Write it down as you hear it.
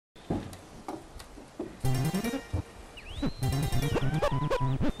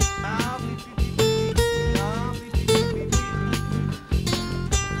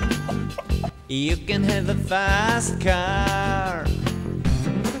You can have a fast car,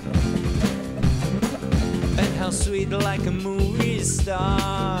 penthouse sweet like a movie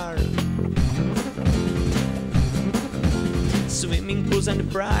star, swimming pools and a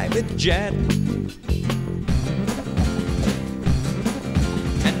private jet,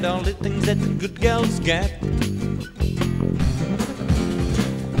 and all the things that the good girls get.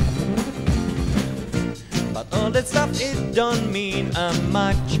 But all that stuff, it don't mean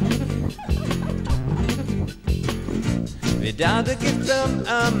much without a gift from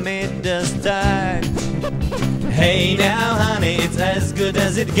a Midas touch. Hey now honey, it's as good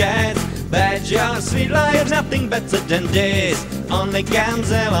as it gets, but your sweet life, nothing better than this. Only comes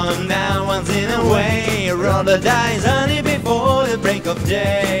along now once in a way. Roll the dice honey before the break of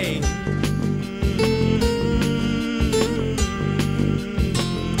day.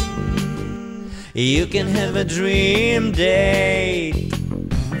 You can have a dream date,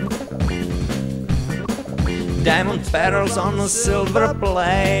 diamond petals on a silver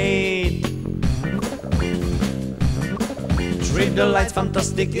plate, treat the lights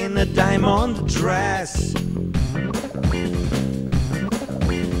fantastic in a diamond dress.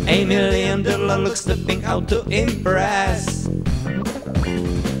 $1 million looks stepping out to impress.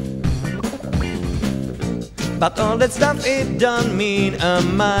 But all that stuff, it don't mean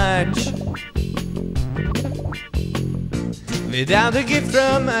much without a gift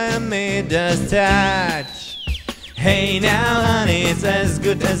from a Midas touch. Hey now honey, it's as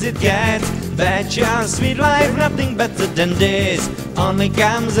good as it gets, but your sweet life, nothing better than this. Only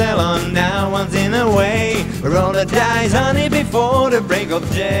comes along now once in a way. Roll the dice honey before the break of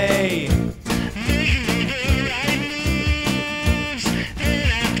day.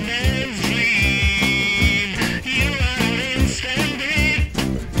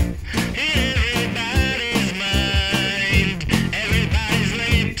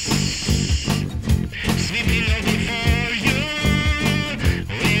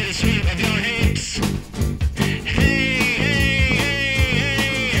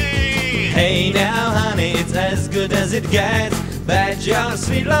 Hey now honey, it's as good as it gets, but your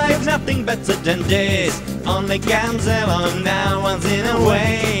sweet life, nothing better than this. Only comes along now once in a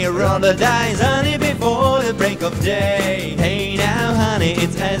way. Roll the dice honey before the break of day. Hey now honey,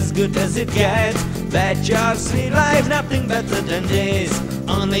 it's as good as it gets, but your sweet life, nothing better than this.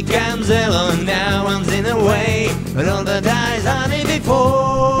 Only comes along now once in a way. Roll the dice honey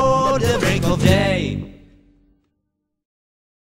before the break of day.